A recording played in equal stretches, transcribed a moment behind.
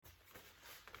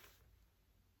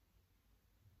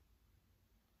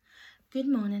Good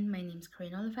morning, my name's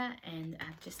Corinne Oliver and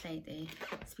I'd just like to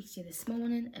speak to you this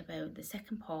morning about the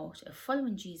second part of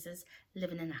following Jesus,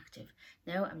 living and active.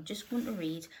 Now I'm just going to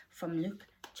read from Luke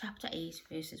chapter 8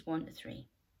 verses 1 to 3.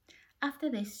 After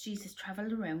this, Jesus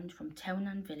travelled around from town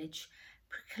and village,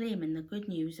 proclaiming the good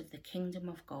news of the kingdom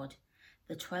of God.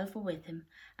 The 12 were with him,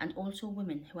 and also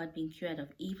women who had been cured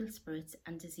of evil spirits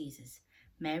and diseases.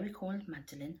 Mary called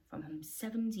Magdalene, from whom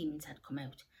 7 demons had come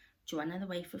out, Joanna the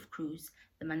wife of Cruz,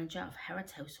 the manager of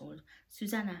Herod's household,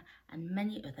 Susanna, and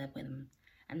many other women,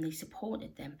 and they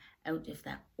supported them out of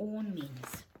their own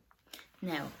means.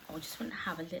 Now, I just want to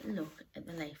have a little look at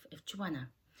the life of Joanna.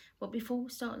 But before we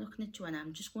start looking at Joanna,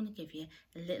 I'm just going to give you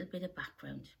a little bit of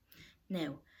background.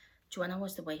 Now, Joanna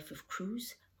was the wife of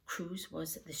Cruz. Cruz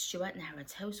was the steward in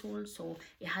Herod's household, so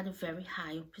he had a very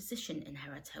high up position in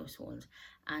Herod's household,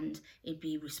 and he'd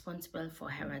be responsible for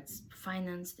Herod's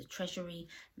finance, the treasury,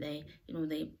 the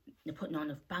putting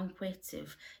on of banquets,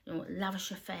 of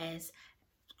lavish affairs.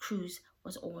 Cruz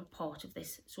was all part of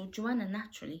this, so Joanna,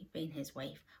 naturally being his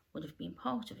wife, would have been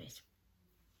part of it.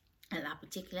 At that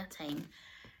particular time,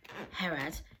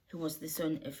 Herod, who was the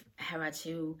son of Herod,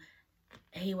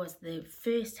 he was the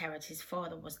first Herod, his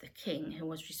father was the king who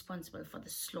was responsible for the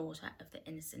slaughter of the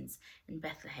innocents in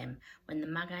Bethlehem. When the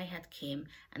Magi had came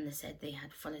and they said they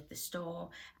had followed the star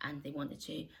and they wanted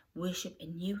to worship a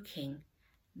new king,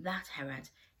 that Herod,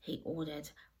 he ordered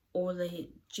all the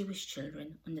Jewish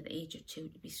children under the age of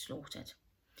 2 to be slaughtered.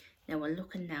 Now we're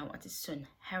looking now at his son,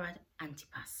 Herod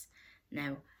Antipas.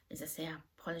 Now, as I say, I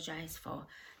apologise for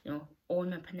all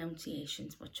my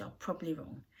pronunciations, which are probably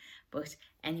wrong. But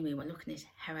anyway, we're looking at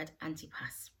Herod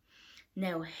Antipas.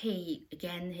 Now, he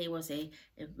was a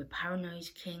paranoid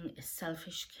king, a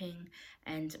selfish king,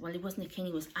 and, well, he wasn't a king,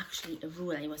 he was actually a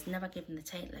ruler. He was never given the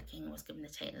title of king, he was given the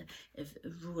title of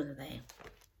ruler there.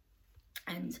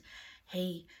 And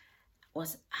he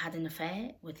had an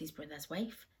affair with his brother's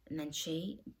wife, and then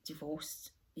she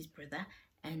divorced his brother,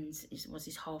 and it was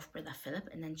his half-brother Philip,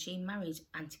 and then she married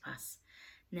Antipas.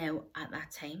 Now, at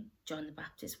that time, John the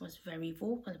Baptist was very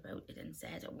vocal about it and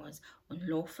said it was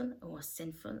unlawful, it was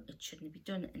sinful, it shouldn't be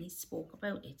done, and he spoke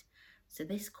about it. So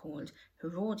this caused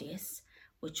Herodias,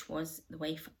 which was the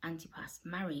wife Antipas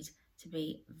married, to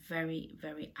be very,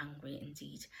 very angry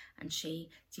indeed, and she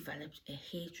developed a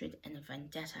hatred and a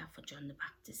vendetta for John the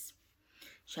Baptist.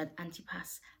 She had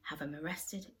Antipas have him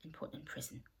arrested and put in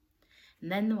prison.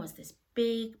 And then there was this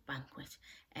big banquet,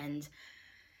 and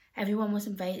everyone was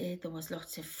invited. There was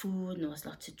lots of food and there was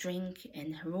lots of drink,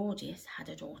 and Herodias had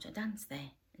a daughter dance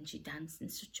there, and she danced in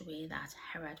such a way that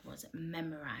Herod was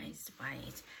memorized by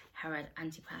it. Herod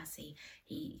Antipas,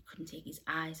 he couldn't take his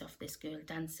eyes off this girl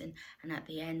dancing, and at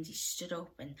the end he stood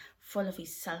up and, full of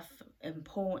his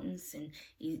self-importance and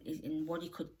in what he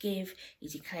could give, he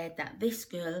declared that this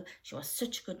girl, she was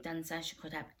such a good dancer, she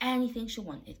could have anything she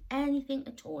wanted, anything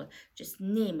at all, just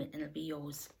name it and it'll be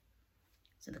yours.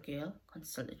 So the girl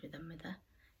consulted with her mother,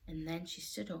 and then she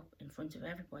stood up in front of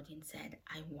everybody and said,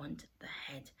 I want the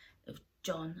head of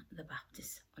John the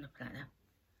Baptist on a platter.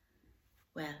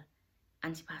 Well,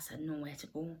 Antipas had nowhere to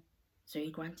go, so he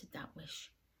granted that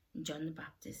wish, and John the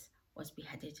Baptist was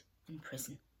beheaded in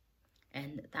prison.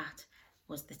 And that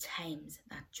was the times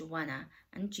that Joanna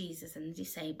and Jesus and the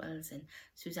disciples and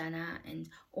Susanna and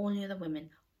all the other women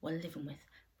were living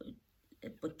with.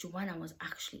 But Joanna was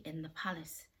actually in the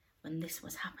palace when this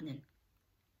was happening.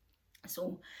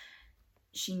 So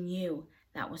she knew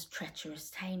that was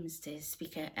treacherous times to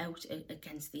speak out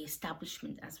against the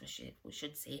establishment, as we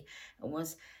should say. It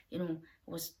was, it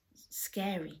was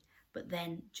scary. But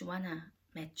then Joanna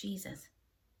met Jesus,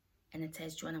 and it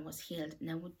says Joanna was healed.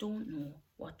 Now, we don't know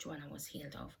what Joanna was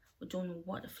healed of. We don't know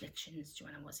what afflictions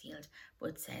Joanna was healed, but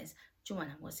it says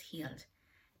Joanna was healed.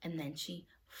 And then she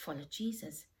followed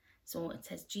Jesus. So it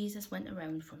says Jesus went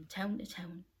around from town to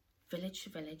town, village to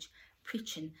village,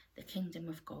 preaching the kingdom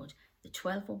of God. The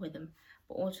 12 were with him,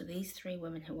 but also these 3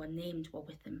 women who were named were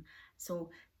with him.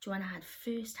 So Joanna had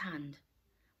first hand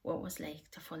what it was like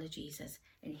to follow Jesus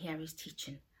and hear his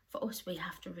teaching. For us, we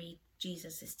have to read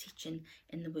Jesus' teaching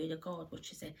in the Word of God,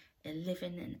 which is a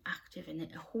living and active and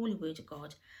a holy Word of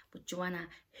God. But Joanna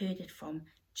heard it from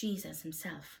Jesus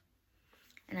himself.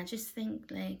 And I just think,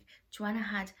 like, Joanna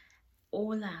had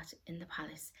all that in the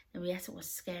palace. And yes, it was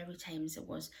scary times.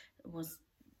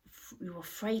 We were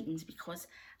frightened because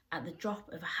at the drop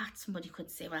of a hat, somebody could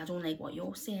say, well, I don't like what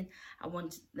you're saying, I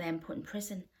want them put in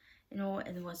prison, and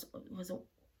there was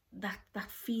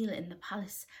that feel in the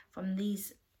palace from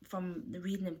the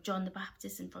reading of John the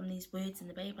Baptist and from these words in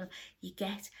the Bible. You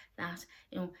get that,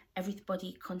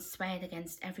 everybody conspired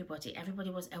against everybody. Everybody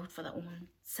was out for their own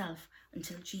self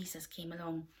until Jesus came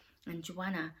along. And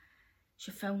Joanna,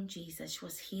 she found Jesus, she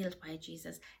was healed by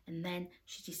Jesus, and then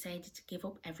she decided to give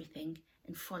up everything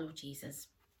and follow Jesus.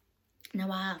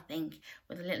 Now I think,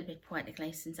 with a little bit poetic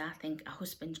license, I think a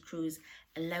husband Cruz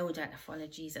allowed her to follow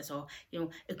Jesus, or, you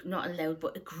know, not allowed,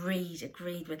 but agreed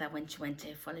with her when she went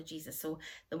to follow Jesus. So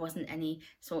there wasn't any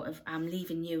sort of, I'm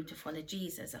leaving you to follow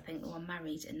Jesus. I think they were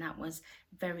married, and that was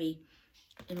very,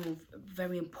 you know,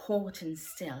 very important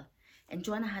still. And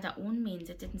Joanna had her own means.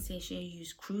 It didn't say she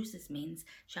used Cruz's means.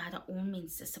 She had her own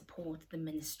means to support the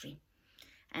ministry.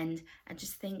 And I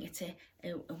just think it's a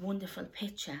wonderful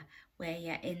picture where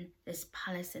you're in this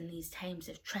palace in these times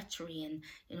of treachery and,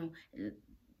 you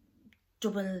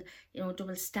know,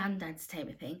 double standards type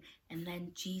of thing. And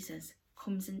then Jesus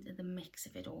comes into the mix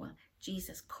of it all.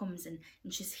 Jesus comes and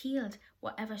she's healed.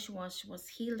 Whatever she was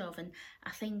healed of. And I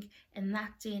think in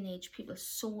that day and age, people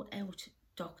sought out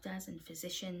doctors and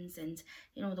physicians, and,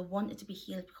 you know, they wanted to be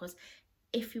healed, because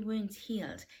if you weren't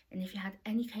healed and if you had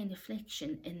any kind of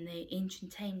affliction in the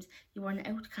ancient times, you were an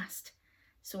outcast.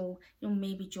 So, you know,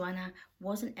 maybe Joanna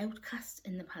was an outcast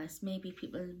in the palace. Maybe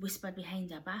people whispered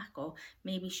behind her back, or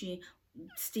maybe she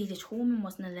stayed at home and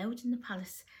wasn't allowed in the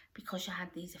palace because she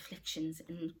had these afflictions,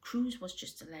 and Cruz was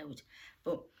just allowed.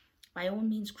 But by all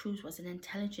means, Cruz was an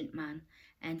intelligent man,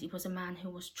 and he was a man who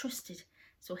was trusted.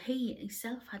 So he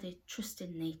himself had a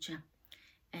trusting nature,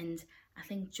 and I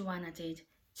think Joanna did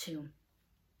too.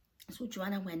 So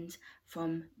Joanna went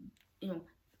from, you know,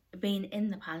 being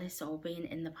in the palace, or being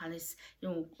in the palace, you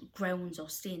know, grounds, or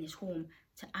staying at home,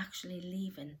 to actually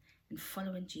leaving and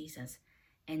following Jesus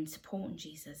and supporting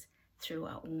Jesus through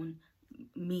her own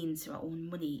means, through her own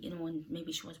money, you know, and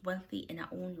maybe she was wealthy in her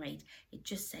own right. It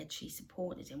just said she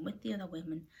supported him with the other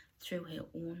women through her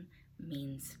own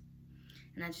means.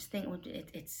 And I just think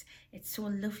it's so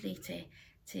lovely to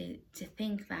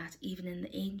think that even in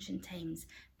the ancient times,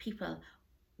 people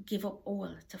give up all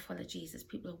to follow Jesus.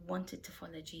 People wanted to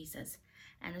follow Jesus.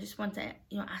 And I just want to,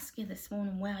 you know, ask you this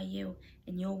morning, where are you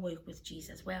in your work with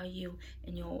Jesus? Where are you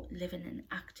in your living an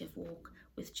active walk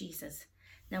with Jesus?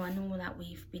 Now, I know that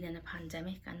we've been in a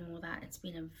pandemic. I know that it's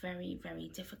been a very, very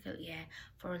difficult year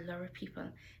for a lot of people.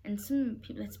 And some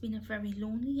people, it's been a very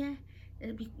lonely year.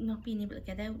 Not being able to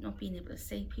get out, not being able to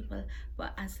see people.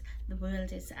 But as the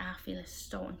world is, I feel, is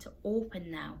starting to open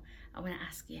now, I want to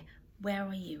ask you, where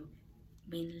are you?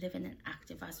 Been living and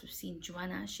active? As we've seen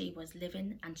Joanna, she was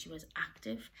living and she was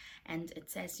active, and it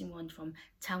says she went from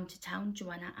town to town.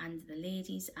 Joanna and the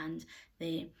ladies and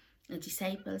the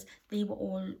disciples, they were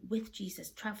all with Jesus,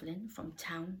 traveling from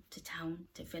town to town,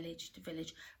 to village,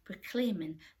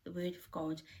 proclaiming the word of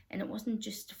God. And it wasn't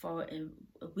just for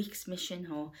a week's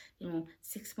mission, or, you know,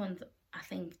 6 months. I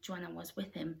think Joanna was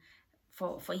with him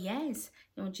for years.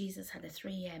 You know, Jesus had a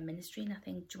 3-year ministry, and I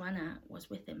think Joanna was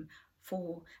with him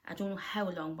for, I don't know how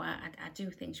long, but I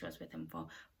do think she was with him for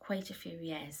quite a few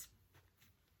years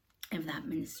of that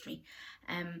ministry.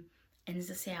 And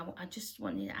as I say, I just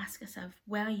wanted to ask yourself,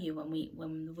 where are you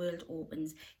when the world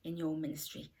opens in your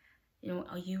ministry? You know,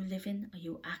 are you living? Are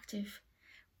you active?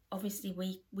 Obviously,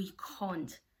 we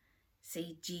can't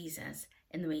see Jesus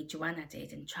in the way Joanna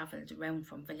did and travelled around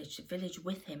from village to village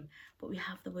with him, but we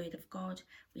have the word of God.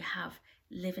 We have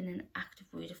living an active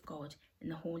word of God in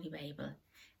the Holy Bible.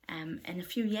 And a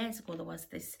few years ago,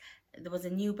 there was a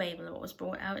new Bible that was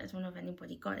brought out. I don't know if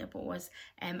anybody got it, but it was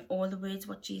all the words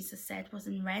what Jesus said was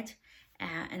in red.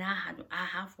 And I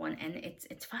have one, and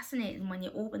it's fascinating when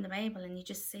you open the Bible and you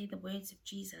just see the words of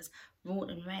Jesus wrote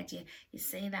in red. You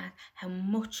see that how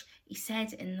much he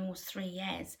said in those 3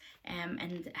 years,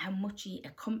 and how much he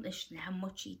accomplished and how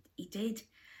much he did.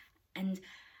 And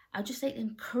I'd just like to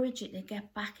encourage you to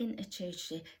get back into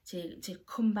church, to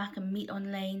come back and meet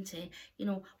online, to, you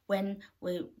know, when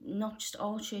we're not just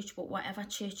our church, but whatever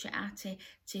church you're at,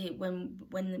 to when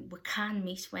we can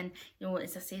meet, when, you know,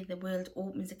 as I say, the world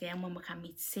opens again, when we can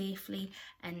meet safely,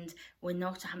 and we're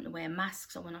not having to wear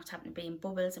masks, or we're not having to be in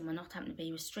bubbles, and we're not having to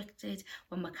be restricted,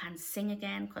 when we can sing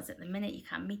again, because at the minute you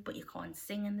can meet, but you can't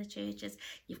sing in the churches.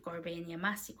 You've got to be in your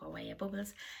mask, you've got to wear your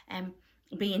bubbles.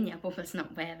 Be in your bubbles,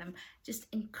 not wear them. Just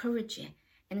encourage you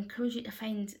to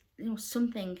find, you know,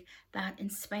 something that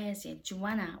inspires you.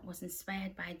 Joanna was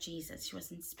inspired by Jesus. She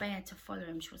was inspired to follow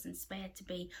him. She was inspired to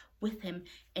be with him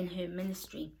in her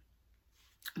ministry.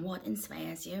 What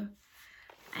inspires you?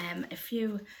 A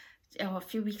few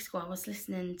weeks ago, I was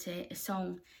listening to a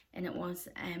song, and it was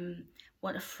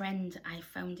 "What a Friend I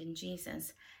Found in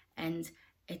Jesus," and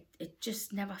it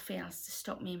just never fails to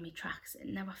stop me in my tracks. It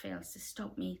never fails to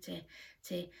stop me,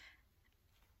 to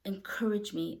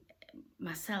encourage me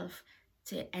myself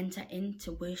to enter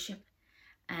into worship.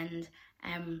 And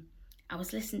I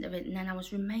was listening to it, and then I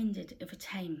was reminded of a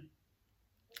time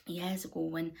years ago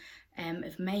when,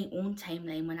 of my own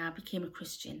timeline when I became a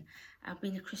Christian. I've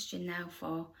been a Christian now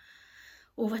for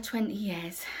over 20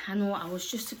 years. I know I was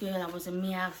just a girl. I was a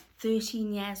mere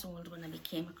 13 years old when I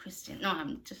became a Christian. No,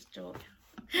 I'm just joking.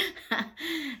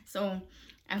 So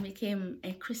I became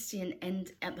a Christian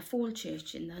at the Fall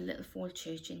Church, in the little Fall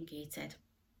Church in Gateshead.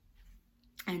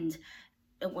 And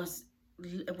it was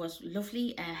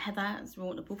lovely. Heather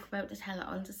wrote a book about it, Heather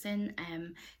Alderson.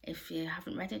 If you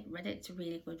haven't read it, it's a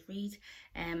really good read.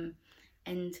 And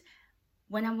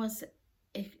when I was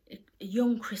a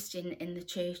young Christian in the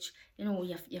church, you know,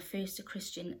 you're first a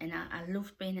Christian, and I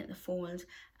loved being at the Fold.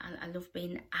 I loved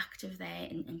being active there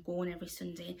and going every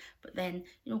Sunday. But then,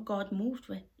 you know, God moved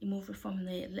me. He moved me from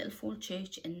the little Fold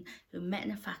church, and we met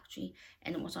in a factory,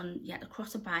 and it was you had to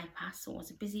cross a bypass, so it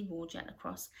was a busy road you had to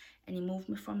cross. And he moved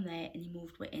me from there, and he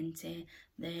moved me into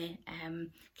the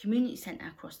community centre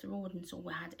across the road. And so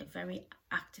we had a very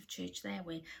active church there.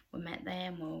 We met there,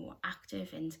 and we were active,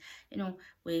 and you know,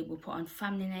 we put on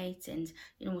family nights, and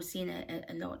you know, we're seeing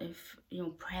a lot of, you know,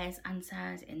 prayers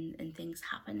answered and things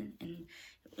happening,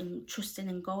 and trusting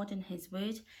in God and His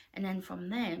word. And then from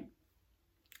there,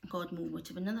 God moved me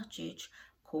to another church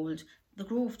called the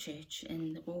Grove Church,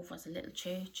 and the Grove was a little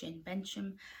church in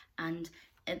Bensham. And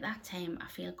at that time, I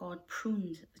feel God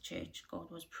pruned the church. God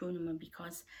was pruning me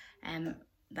because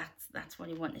that's what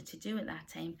He wanted to do at that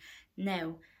time.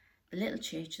 Now, the little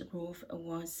church, the Grove,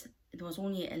 there was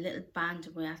only a little band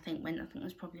where I think there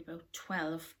was probably about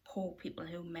 12 core people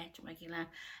who met regular.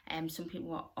 Some people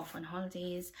were off on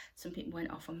holidays, some people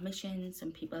went off on missions,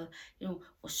 some people, you know,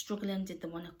 were struggling. Did they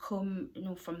want to come, you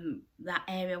know, from that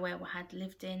area where we had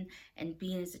lived in and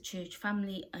being as a church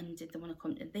family, and did they want to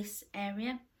come to this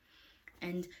area?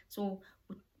 And so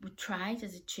we tried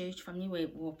as a church family. We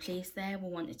were placed there. We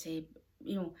wanted to,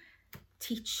 you know,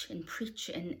 teach and preach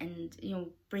and you know,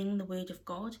 bring the word of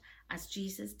God as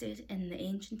Jesus did in the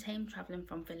ancient time, travelling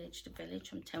from village to village,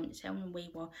 from town to town. And we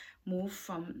were moved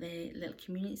from the little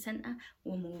community centre,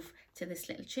 we'll move to this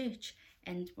little church,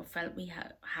 and we felt we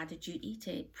had a duty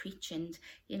to preach and,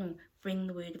 you know, bring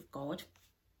the word of God.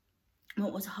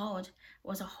 What was hard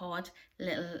was a hard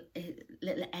little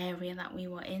area that we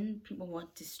were in. People were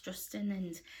distrusting,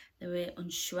 and they were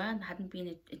unsure. There hadn't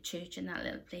been a church in that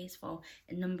little place for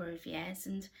a number of years,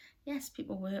 and yes,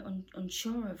 people were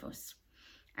unsure of us.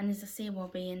 And as I say, we're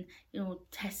being, you know,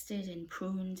 tested and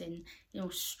pruned and, you know,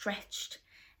 stretched.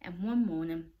 And one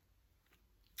morning,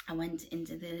 I went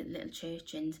into the little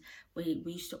church, and we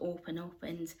used to open up,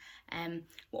 and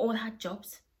we all had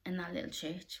jobs in that little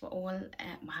church. We all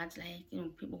had, like,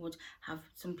 you know,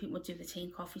 some people would do the tea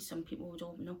and coffee, some people would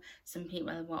open up, some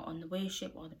people were on the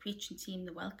worship or the preaching team,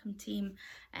 the welcome team.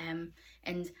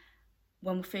 And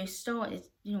when we first started,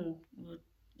 you know, we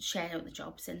shared out the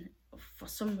jobs, and for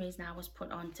some reason I was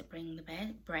put on to bring the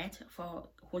bread for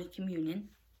Holy Communion,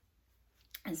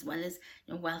 as well as,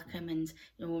 you know, welcome and,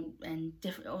 you know, and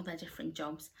other different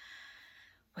jobs.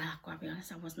 Well, I've got to be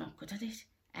honest, I was not good at it.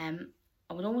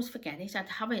 I would always forget it.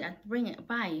 I'd bring it,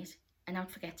 buy it, and I'd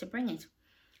forget to bring it.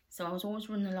 So I was always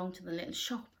running along to the little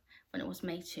shop when it was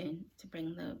my turn to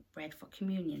bring the bread for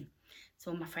communion.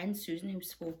 So my friend Susan, who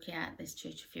spoke here at this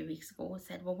church a few weeks ago,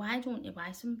 said, well, why don't you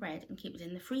buy some bread and keep it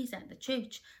in the freezer at the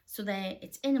church, so that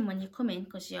it's in, and when you come in,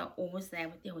 because you're always there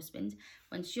with your husband,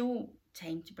 when it's your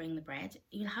time to bring the bread,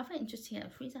 you'll have it and just here in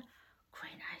the freezer.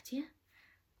 Great idea.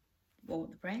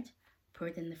 Bought the bread,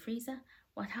 put it in the freezer.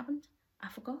 What happened? I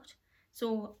forgot.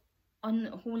 So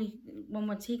when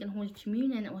we're taking Holy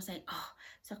Communion, it was like,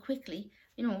 so quickly,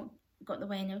 you know, got the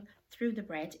wine out, threw the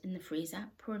bread in the freezer,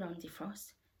 poured it on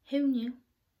defrost. Who knew?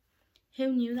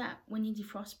 Who knew that when you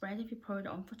defrost bread, if you pour it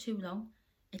on for too long,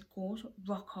 it goes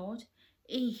rock hard?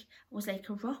 It was like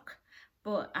a rock.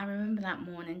 But I remember that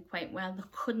morning quite well. They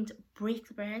couldn't break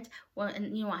the bread. Well,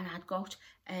 and you know, and I'd got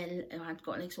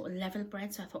like sort of level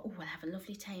bread, so I thought, we'll have a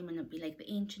lovely time, and it'd be like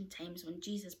the ancient times when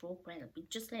Jesus broke bread. It'd be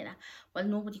just like that. Well,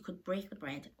 nobody could break the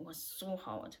bread. It was so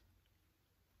hard.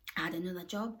 I had another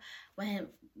job where,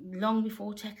 long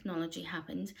before technology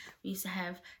happened, we used to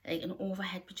have like an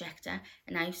overhead projector,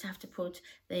 and I used to have to put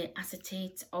the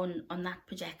acetates on that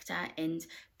projector and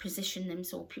position them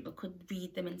so people could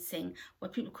read them and sing.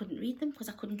 Well, people couldn't read them because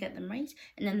I couldn't get them right,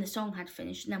 and then the song had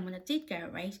finished, and then when I did get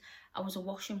it right, I was a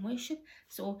wash and worship,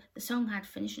 so the song had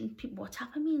finished and people were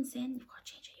tapping me and saying, you've got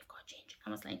to change it, you've got to change it.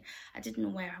 I was like, I didn't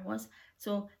know where I was.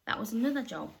 So that was another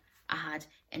job I had,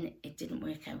 and it didn't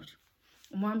work out.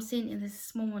 And what I'm saying to you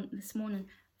this morning,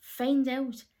 find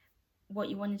out what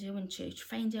you want to do in church.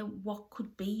 Find out what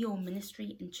could be your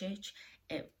ministry in church.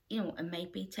 you know, it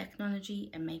might be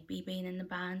technology, it might be being in the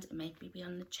band, it might be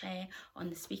on the chair, on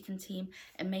the speaking team,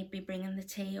 it might be bringing the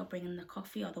tea or bringing the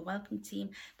coffee or the welcome team.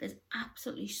 There's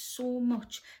absolutely so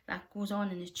much that goes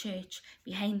on in a church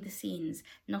behind the scenes,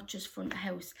 not just front of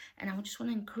house. And I just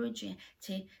want to encourage you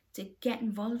to get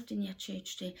involved in your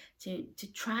church, to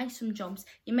try some jobs.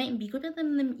 You mightn't be good at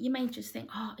them. You might just think,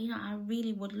 oh, you know, I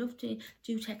really would love to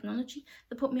do technology.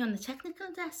 They put me on the technical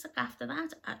desk after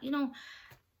that. I don't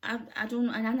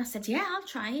know. And then I said, yeah, I'll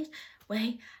try it.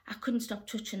 Well, I couldn't stop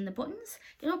touching the buttons.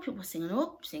 You know, people were singing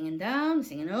up, singing down,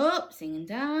 singing up, singing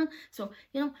down. So,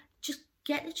 you know, just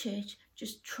get to church,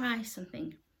 just try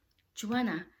something.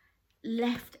 Joanna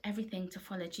left everything to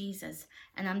follow Jesus,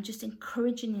 and I'm just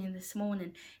encouraging you this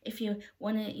morning, if you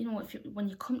want to, you know, when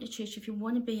you come to church, if you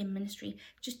want to be in ministry,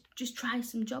 just try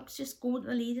some jobs. Just go to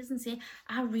the leaders and say,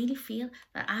 I really feel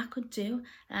that I could do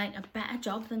like a better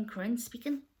job than Corinne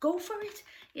speaking. Go for it,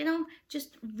 you know,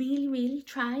 just really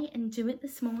try and do it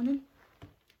this morning.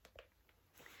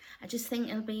 I just think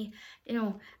it'll be, you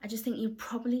know, I just think you'll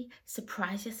probably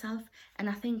surprise yourself. And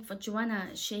I think for Joanna,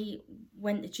 she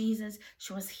went to Jesus,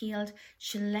 she was healed,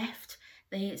 she left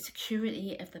the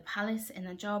security of the palace in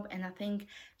a job, and I think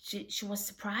she was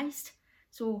surprised.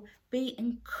 So be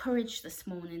encouraged this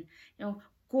morning, you know,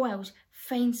 go out,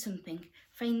 find something,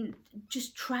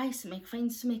 just try something,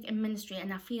 find something in ministry.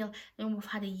 And I feel, you know, we've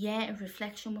had a year of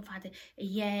reflection, we've had a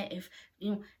year of,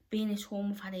 you know, being at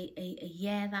home, we've had a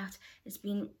year that has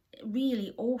been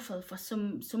really awful for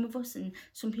some of us, and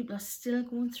some people are still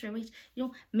going through it. You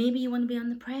know, maybe you want to be on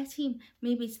the prayer team,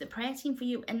 maybe it's the prayer team for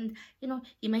you, and you know,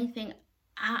 you might think,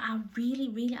 I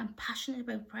really am passionate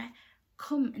about prayer.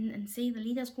 Come and see the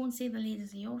leaders, go and see the leaders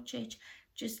of your church.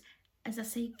 Just, as I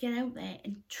say, get out there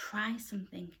and try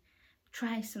something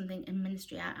in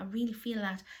ministry. I really feel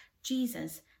that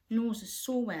Jesus knows us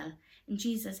so well, and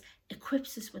Jesus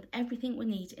equips us with everything we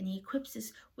need, and he equips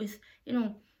us with, you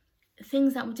know,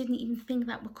 things that we didn't even think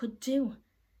that we could do.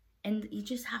 And you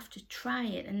just have to try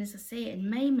it. And as I say, in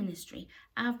my ministry,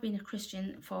 I've been a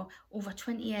Christian for over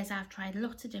 20 years. I've tried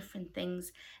lots of different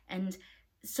things, and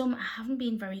some I haven't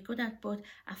been very good at, but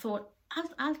I thought,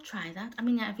 I'll try that. I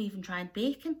mean, I've even tried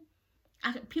baking.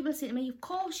 People say to me, of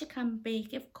course you can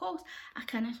bake. Of course I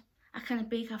cannot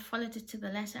bake. I followed it to the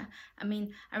letter. I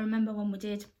mean, I remember when we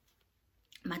did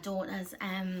my daughter's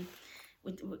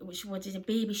we did a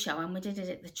baby shower, and we did it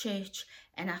at the church,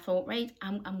 and I thought, right,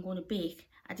 I'm going to bake.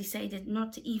 I decided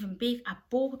not to even bake. I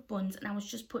bought buns, and I was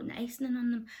just putting icing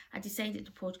on them. I decided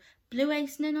to put blue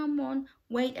icing on one,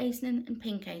 white icing and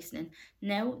pink icing.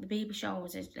 Now the baby shower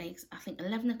was at like, I think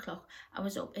 11 o'clock. I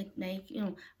was up at like, you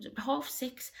know, I was up at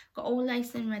 6:30, got all the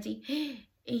icing ready.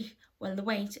 Well, the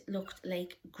white looked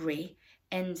like grey,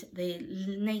 and the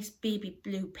nice baby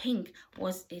blue pink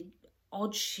was an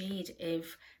odd shade of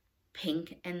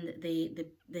pink, and the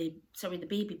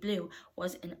baby blue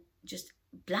was in just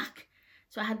black.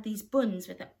 So I had these buns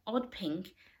with an odd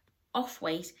pink,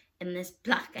 off-white, and this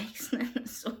black icing.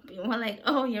 So people were like,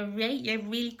 oh, you're right, you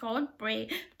really can't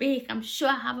bake. I'm sure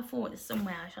I have a photo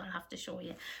somewhere I shall have to show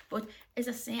you. But as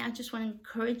I say, I just want to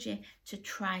encourage you to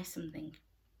try something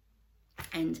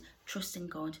and trust in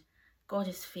God. God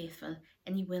is faithful,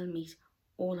 and he will meet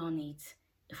all our needs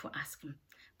if we ask him.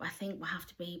 But I think we have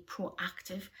to be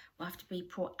proactive. We have to be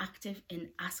proactive in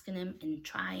asking him, in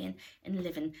trying, in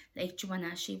living. Like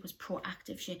Joanna, she was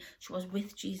proactive. She was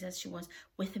with Jesus. She was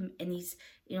with him in his,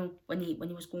 you know, when he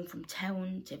was going from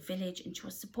town to village, and she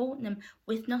was supporting him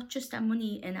with not just our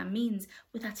money and our means,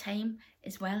 with our time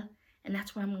as well. And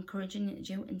that's what I'm encouraging you to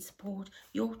do, and support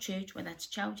your church, whether it's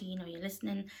charity, or you're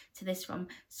listening to this from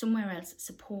somewhere else.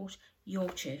 Support your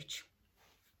church.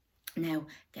 Now,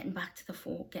 getting back to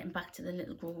the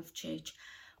Little Grove Church.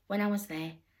 When I was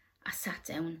there, I sat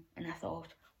down and I thought,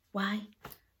 why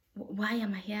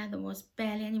am I here? There was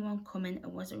barely anyone coming.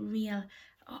 It was a real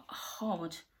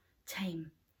hard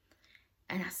time.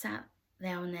 And I sat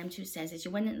there on them 2 stairs. As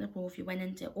you went into the Grove, you went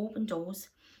into open doors,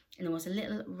 and there was a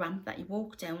little ramp that you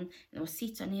walked down, and there were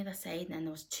seats on the other side, and then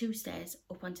there was 2 stairs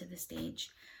up onto the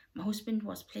stage. My husband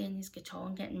was playing his guitar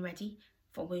and getting ready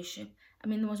for worship. I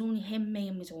mean, there was only him, me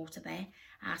and my daughter there.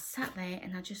 I sat there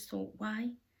and I just thought, why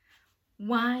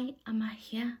am I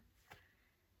here?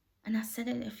 And I said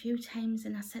it a few times,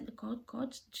 and I said to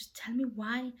God, just tell me,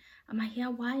 why am I here?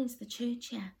 Why is the church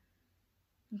here?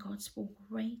 And God spoke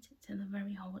right to the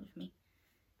very heart of me.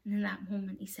 And in that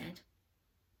moment he said,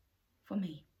 for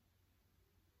me.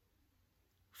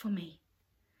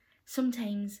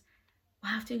 Sometimes we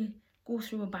have to go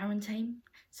through a barren time.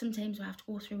 Sometimes we have to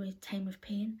go through a time of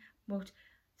pain. But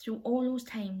through all those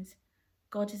times,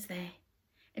 God is there.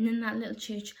 And in that little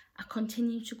church, I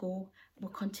continue to go we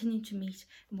continued to meet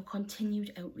and we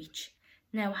continued outreach.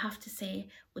 Now, I have to say,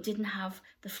 we didn't have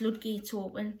the floodgates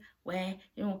open where,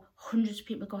 hundreds of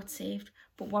people got saved.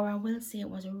 But what I will say, it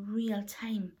was a real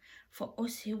time for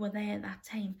us who were there at that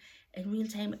time, a real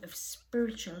time of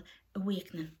spiritual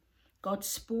awakening. God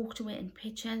spoke to it in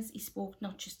pictures. He spoke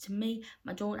not just to me.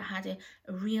 My daughter had a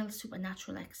real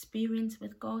supernatural experience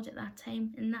with God at that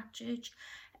time in that church.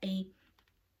 We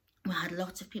had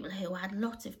lots of people who had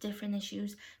lots of different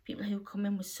issues, people who come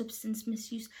in with substance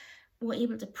misuse. We were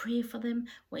able to pray for them.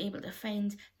 We were able to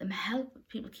find them help.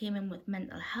 People came in with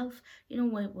mental health. We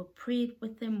prayed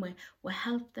with them. We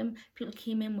helped them. People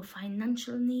came in with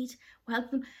financial need. We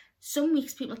helped them. Some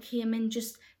weeks people came in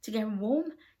just to get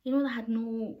warm. They had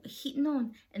no heating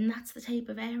on. And that's the type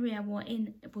of area we're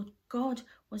in. But God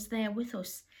was there with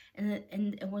us. And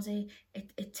it was a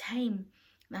time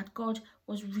that God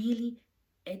was really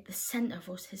at the centre of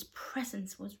us. His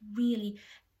presence was really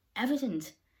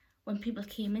evident when people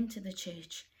came into the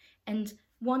church. And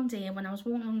one day when I was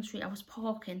walking along the street, I was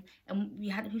parking, and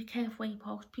you had to be careful where you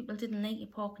parked. People didn't like you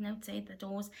parking outside the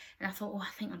doors, and I thought, I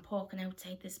think I'm parking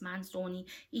outside this man's door. And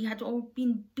he had all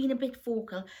been a bit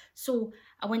vocal, so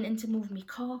I went in to move my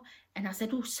car, and I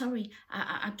said, sorry,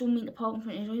 I don't mean to park in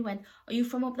front of you. He went, are you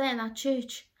from up there, that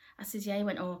church? I said, yeah. He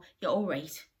went, oh, you're all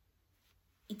right.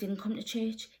 He didn't come to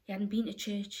church. He hadn't been to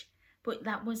church. But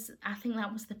I think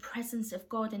that was the presence of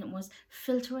God, and it was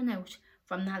filtering out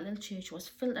from that little church, it was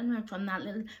filtering out from that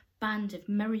little band of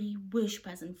merry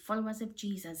worshippers and followers of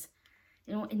Jesus.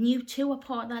 And you too are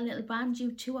part of that little band.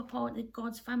 You too are part of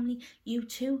God's family. You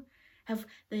too have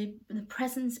the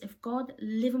presence of God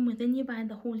living within you by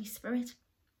the Holy Spirit.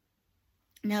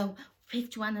 Now,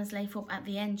 pick Joanna's life up at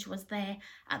the end. She was there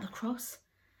at the cross.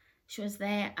 She was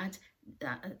there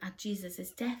at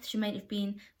Jesus' death. She might have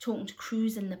been talking to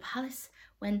crews in the palace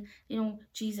when,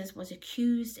 Jesus was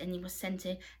accused, and he was sent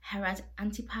to Herod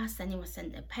Antipas, then he was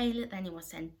sent to Pilate, then he was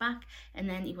sent back, and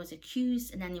then he was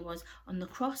accused, and then he was on the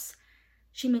cross.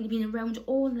 She might have been around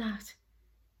all that.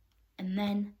 And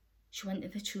then she went to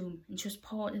the tomb, and she was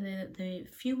part of the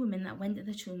few women that went to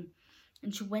the tomb,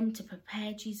 and she went to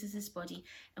prepare Jesus' body.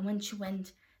 And when she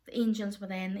went, the angels were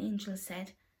there, and the angels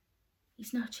said,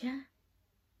 he's not here.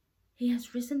 He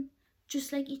has risen,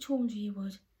 just like he told you he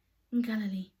would, in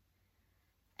Galilee.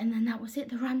 And then that was it.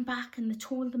 They ran back and they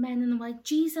told the men, and they were like,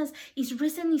 Jesus, he's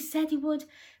risen. He said he would.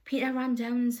 Peter ran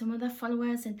down and some other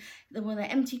followers, and there were the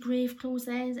empty grave clothes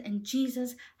there, and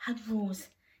Jesus had rose.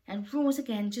 And rose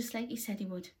again, just like he said he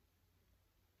would.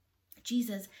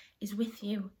 Jesus is with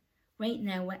you right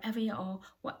now, wherever you are,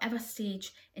 whatever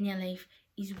stage in your life,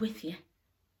 he's with you.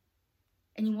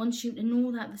 And he wants you to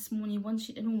know that this morning. He wants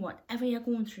you to know whatever you're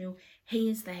going through, he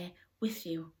is there with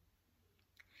you.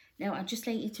 Now, I'd just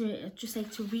like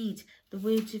to read the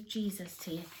words of Jesus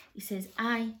to you. He says,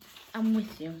 I am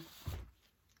with you.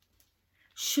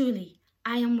 Surely,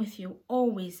 I am with you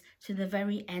always to the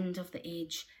very end of the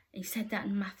age. He said that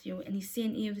in Matthew, and he's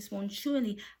saying to you this morning,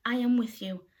 surely, I am with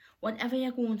you. Whatever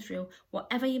you're going through,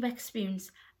 whatever you've experienced,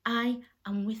 I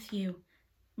am with you.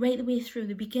 Right the way through,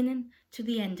 the beginning to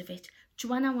the end of it.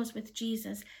 Joanna was with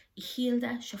Jesus. He healed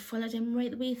her. She followed him right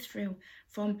the way through,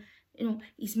 from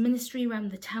his ministry around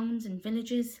the towns and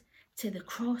villages, to the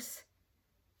cross,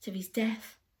 to his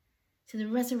death, to the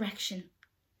resurrection.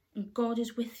 And God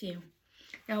is with you.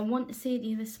 Now, I want to say to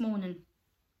you this morning,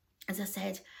 as I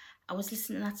said, I was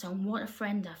listening to that song, What a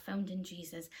Friend I Found in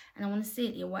Jesus. And I want to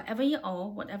say to you, whatever you are,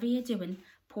 whatever you're doing,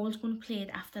 Paul's going to play it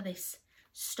after this.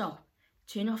 Stop.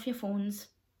 Turn off your phones.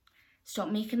 Stop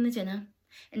making the dinner.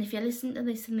 And if you're listening to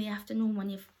this in the afternoon when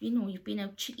you've been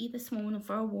out cheeky this morning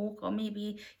for a walk, or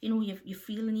maybe you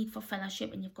feel the need for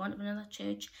fellowship and you've gone to another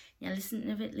church and you're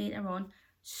listening to it later on,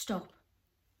 stop.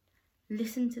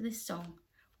 Listen to this song,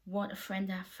 What a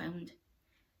Friend I Found.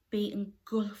 Be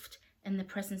engulfed in the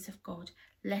presence of God.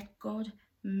 Let God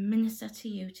minister to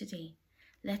you today.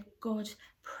 Let God's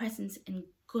presence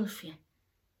engulf you.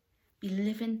 Be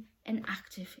living and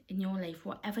active in your life,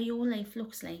 whatever your life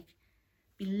looks like.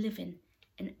 Be living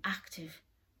and active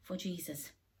for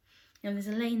Jesus. Now, there's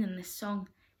a line in this song,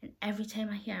 and every time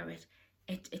I hear it,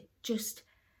 it just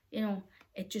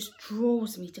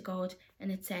draws me to God.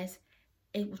 And it says,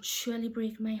 it would surely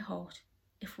break my heart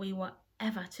if we were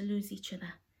ever to lose each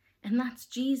other. And that's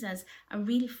Jesus. I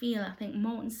think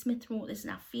Martin Smith wrote this,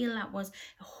 and I feel that was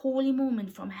a holy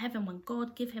moment from heaven when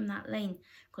God gave him that line,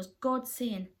 because God's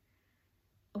saying,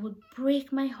 it would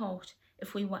break my heart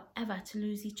if we were ever to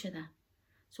lose each other.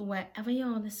 So wherever you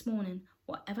are this morning,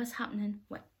 whatever's happening,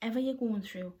 whatever you're going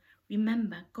through,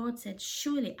 remember, God said,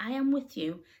 surely I am with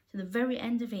you to the very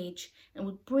end of age, and it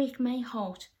would break my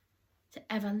heart to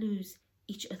ever lose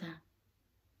each other.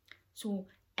 So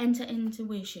enter into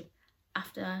worship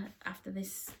after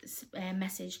this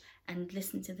message and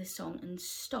listen to this song, and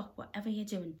stop whatever you're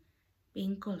doing. Be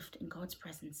engulfed in God's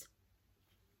presence.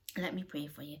 Let me pray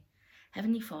for you.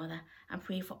 Heavenly Father, I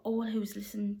pray for all who's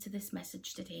listened to this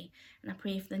message today, and I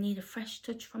pray if they need a fresh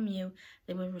touch from you,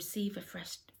 they will receive a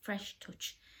fresh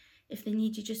touch. If they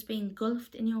need to just be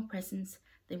engulfed in your presence,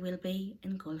 they will be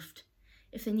engulfed.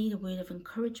 If they need a word of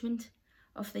encouragement,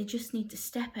 or if they just need to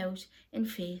step out in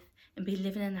faith and be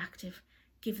living and active,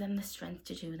 give them the strength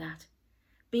to do that.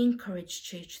 Be encouraged,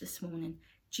 church, this morning.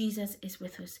 Jesus is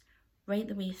with us right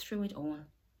the way through it all.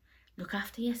 Look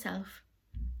after yourself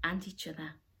and each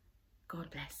other. God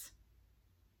bless.